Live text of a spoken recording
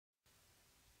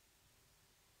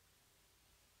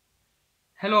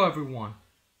Hello everyone,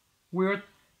 we're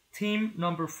team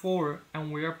number 4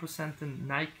 and we are presenting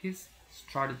Nike's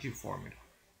strategy formula.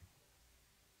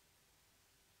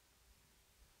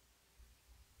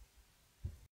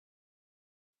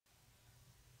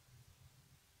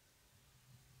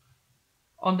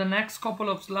 On the next couple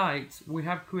of slides, we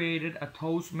have created a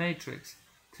toast matrix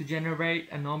to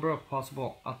generate a number of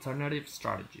possible alternative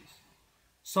strategies.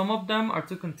 Some of them are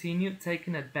to continue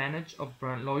taking advantage of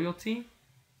brand loyalty,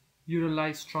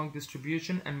 utilize strong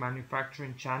distribution and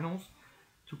manufacturing channels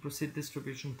to proceed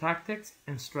distribution tactics,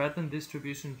 and strengthen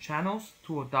distribution channels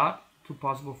to adapt to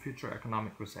possible future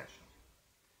economic recession.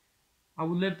 I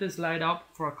will leave this slide up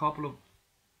for a couple of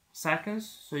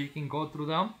seconds so you can go through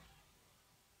them.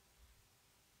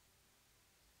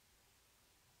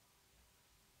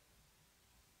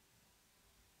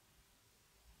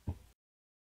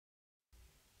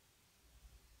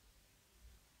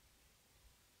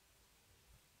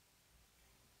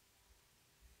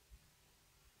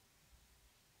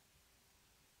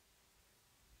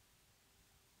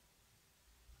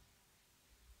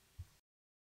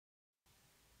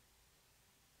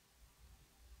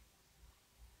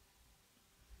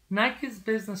 Nike's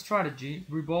business strategy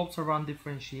revolves around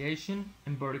differentiation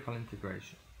and vertical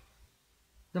integration.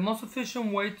 The most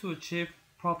efficient way to achieve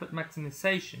profit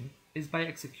maximization is by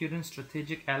executing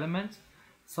strategic elements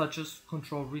such as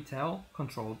control retail,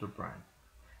 control the brand.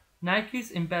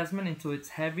 Nike's investment into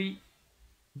its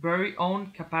very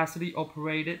own capacity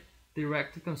operated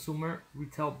direct-to-consumer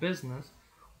retail business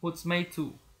was made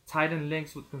to tighten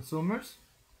links with consumers,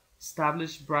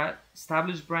 establish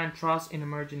brand trust in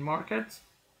emerging markets,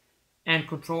 and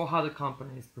control how the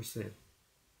company is perceived.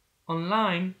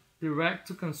 Online,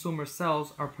 direct-to-consumer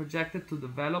sales are projected to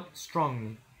develop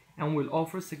strongly and will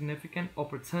offer significant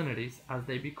opportunities as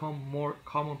they become more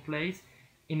commonplace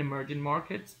in emerging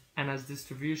markets and as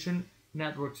distribution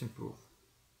networks improve.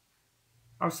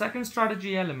 Our second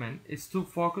strategy element is to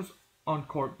focus on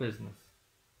core business.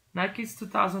 Nike's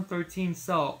 2013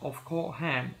 sale of Cole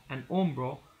Haan and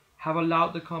Umbro have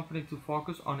allowed the company to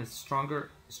focus on its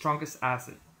strongest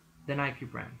asset, the Nike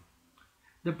brand.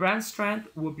 The brand strength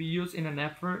will be used in an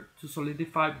effort to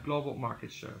solidify global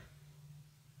market share.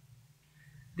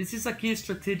 This is a key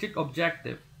strategic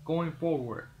objective going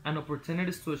forward, and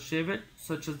opportunities to achieve it,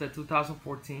 such as the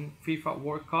 2014 FIFA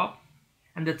World Cup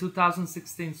and the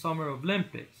 2016 Summer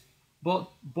Olympics,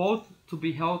 both to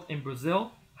be held in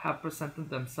Brazil, have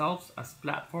presented themselves as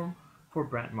platform for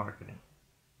brand marketing.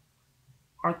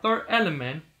 Our third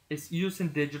element is using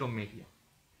digital media.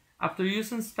 After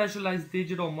using specialized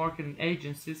digital marketing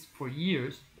agencies for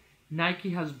years, Nike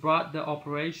has brought the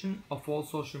operation of all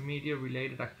social media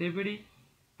related activity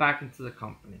back into the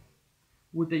company.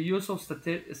 With the use of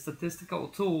statistical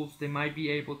tools, they might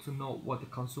be able to know what the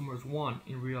consumers want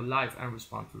in real life and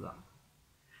respond to them.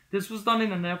 This was done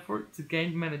in an effort to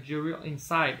gain managerial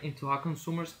insight into how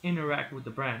consumers interact with the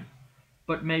brand,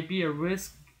 but may be a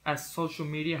risk as social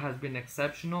media has been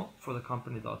exceptional for the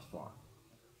company thus far.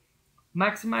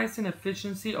 Maximizing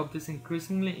efficiency of this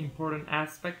increasingly important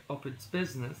aspect of its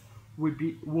business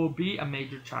will be a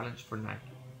major challenge for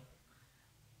Nike.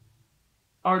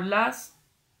 Our last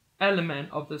element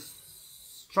of the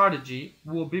strategy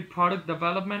will be product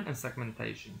development and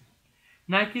segmentation.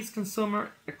 Nike's consumers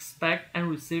expect and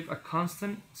receive a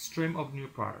constant stream of new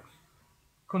products.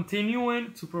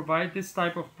 Continuing to provide this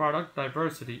type of product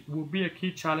diversity will be a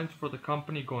key challenge for the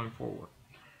company going forward,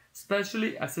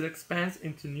 especially as it expands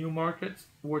into new markets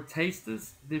where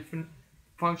tastes, different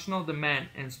functional demand,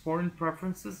 and sporting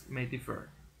preferences may differ.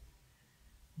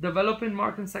 Developing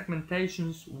market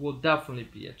segmentations will definitely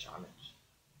be a challenge.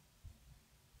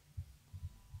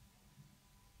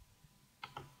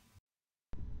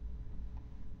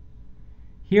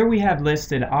 Here we have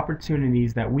listed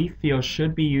opportunities that we feel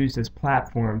should be used as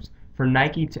platforms for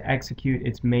Nike to execute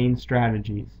its main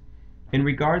strategies. In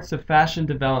regards to fashion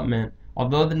development,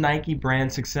 although the Nike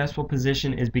brand's successful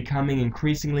position is becoming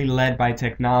increasingly led by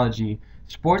technology,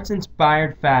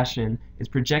 sports-inspired fashion is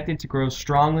projected to grow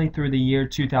strongly through the year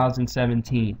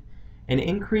 2017. An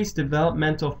increased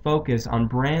developmental focus on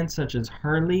brands such as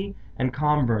Hurley and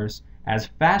Converse as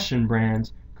fashion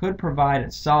brands could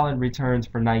provide solid returns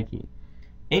for Nike.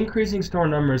 Increasing store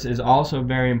numbers is also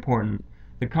very important.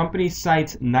 The company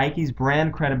cites Nike's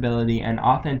brand credibility and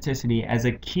authenticity as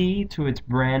a key to its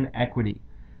brand equity.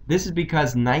 This is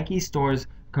because Nike stores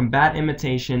combat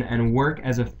imitation and work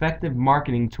as effective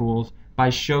marketing tools by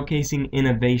showcasing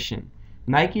innovation.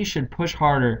 Nike should push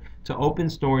harder to open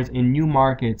stores in new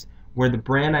markets where the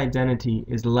brand identity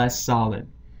is less solid.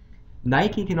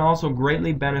 Nike can also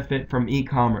greatly benefit from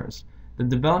e-commerce. The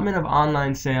development of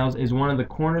online sales is one of the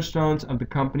cornerstones of the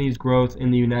company's growth in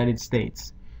the United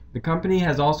States. The company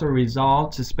has also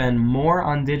resolved to spend more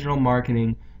on digital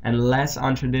marketing and less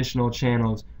on traditional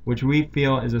channels, which we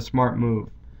feel is a smart move.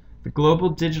 The global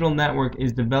digital network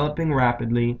is developing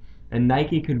rapidly, and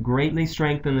Nike could greatly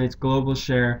strengthen its global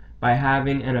share by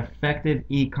having an effective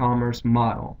e-commerce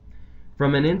model.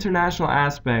 From an international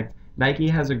aspect, Nike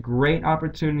has a great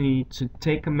opportunity to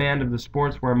take command of the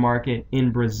sportswear market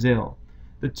in Brazil.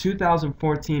 The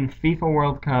 2014 FIFA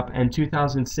World Cup and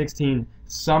 2016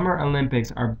 Summer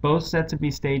Olympics are both set to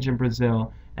be staged in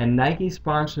Brazil, and Nike's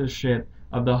sponsorship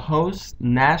of the host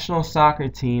national soccer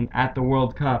team at the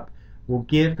World Cup will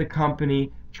give the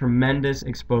company tremendous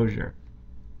exposure.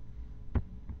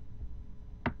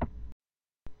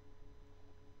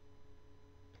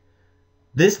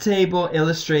 This table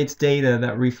illustrates data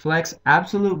that reflects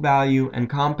absolute value and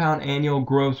compound annual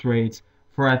growth rates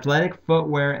for athletic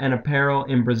footwear and apparel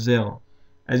in Brazil.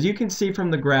 As you can see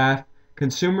from the graph,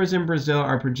 consumers in Brazil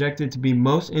are projected to be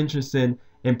most interested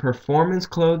in performance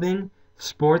clothing,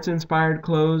 sports-inspired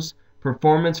clothes,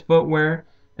 performance footwear,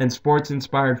 and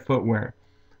sports-inspired footwear.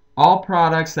 All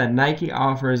products that Nike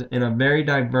offers in a very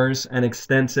diverse and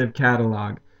extensive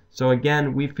catalog. So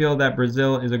again, we feel that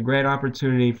Brazil is a great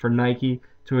opportunity for Nike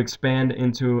to expand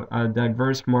into a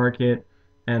diverse market,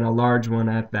 and a large one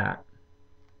at that.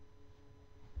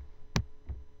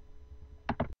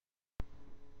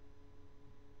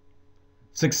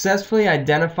 Successfully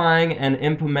identifying and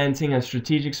implementing a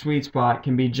strategic sweet spot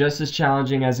can be just as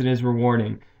challenging as it is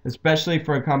rewarding, especially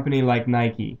for a company like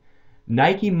Nike.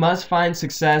 Nike must find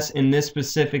success in this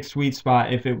specific sweet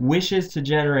spot if it wishes to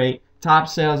generate top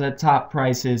sales at top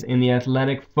prices in the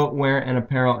athletic footwear and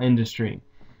apparel industry.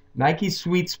 Nike's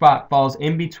sweet spot falls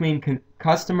in between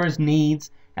customers'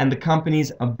 needs and the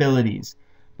company's abilities.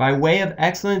 By way of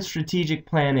excellent strategic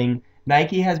planning,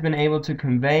 Nike has been able to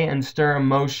convey and stir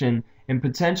emotion in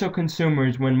potential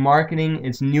consumers when marketing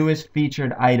its newest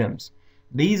featured items.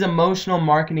 These emotional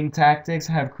marketing tactics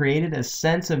have created a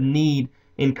sense of need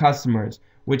in customers,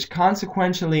 which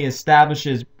consequentially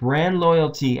establishes brand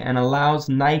loyalty and allows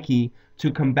Nike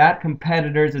to combat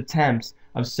competitors' attempts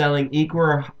of selling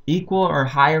equal or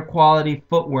higher quality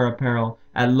footwear apparel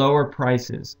at lower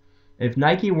prices. If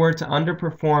Nike were to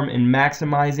underperform in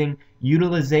maximizing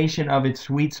utilization of its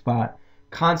sweet spot,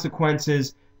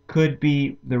 consequences could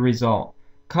be the result.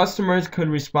 Customers could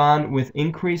respond with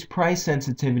increased price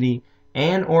sensitivity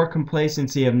and or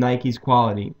complacency of Nike's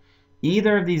quality.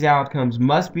 Either of these outcomes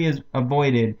must be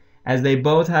avoided, as they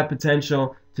both have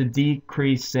potential to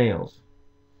decrease sales.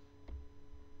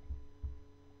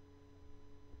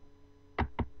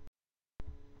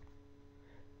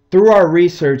 Through our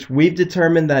research, we've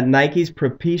determined that Nike's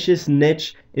propitious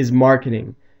niche is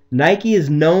marketing. Nike is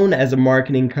known as a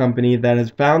marketing company that has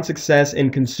found success in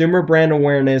consumer brand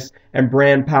awareness and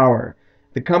brand power.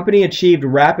 The company achieved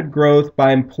rapid growth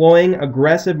by employing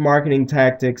aggressive marketing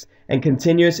tactics and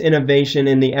continuous innovation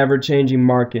in the ever-changing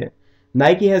market.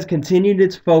 Nike has continued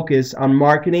its focus on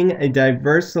marketing a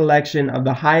diverse selection of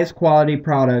the highest quality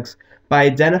products by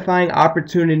identifying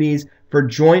opportunities for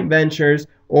joint ventures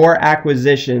or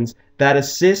acquisitions that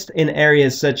assist in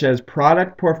areas such as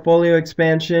product portfolio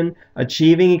expansion,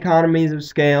 achieving economies of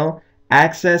scale,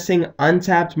 accessing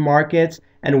untapped markets,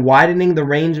 and widening the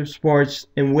range of sports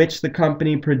in which the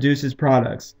company produces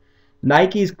products.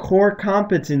 Nike's core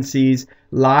competencies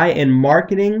lie in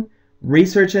marketing,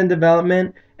 research and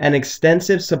development, and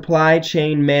extensive supply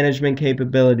chain management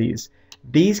capabilities.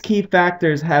 These key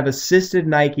factors have assisted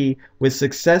Nike with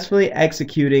successfully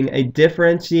executing a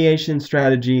differentiation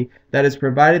strategy that has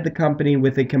provided the company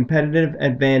with a competitive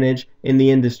advantage in the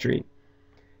industry.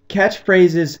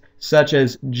 Catchphrases such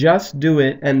as "Just Do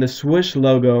It" and the swoosh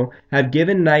logo have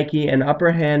given Nike an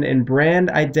upper hand in brand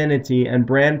identity and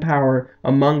brand power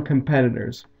among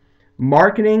competitors.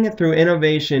 Marketing through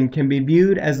innovation can be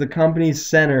viewed as the company's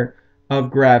center of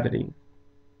gravity.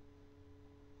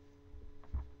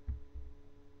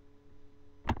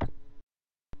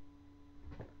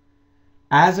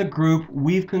 As a group,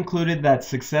 we've concluded that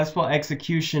successful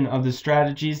execution of the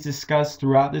strategies discussed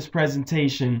throughout this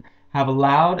presentation have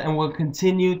allowed and will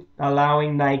continue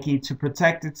allowing Nike to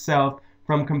protect itself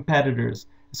from competitors,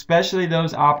 especially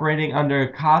those operating under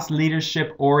a cost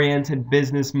leadership-oriented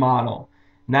business model.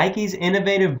 Nike's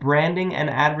innovative branding and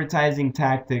advertising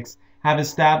tactics have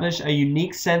established a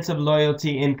unique sense of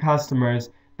loyalty in customers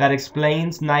that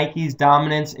explains Nike's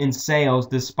dominance in sales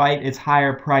despite its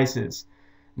higher prices.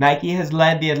 Nike has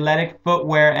led the athletic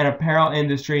footwear and apparel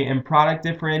industry in product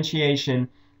differentiation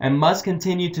and must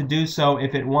continue to do so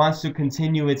if it wants to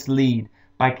continue its lead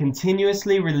by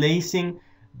continuously releasing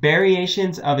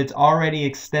variations of its already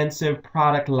extensive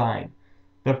product line.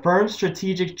 The firm's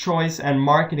strategic choice and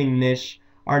marketing niche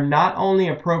are not only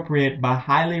appropriate but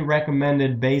highly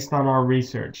recommended based on our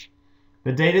research.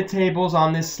 The data tables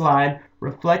on this slide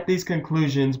reflect these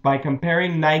conclusions by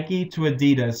comparing Nike to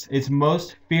Adidas, its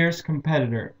most fierce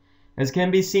competitor. As can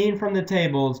be seen from the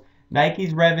tables,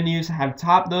 Nike's revenues have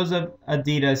topped those of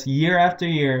Adidas year after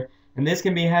year, and this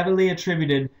can be heavily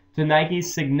attributed to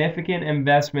Nike's significant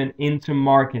investment into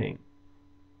marketing.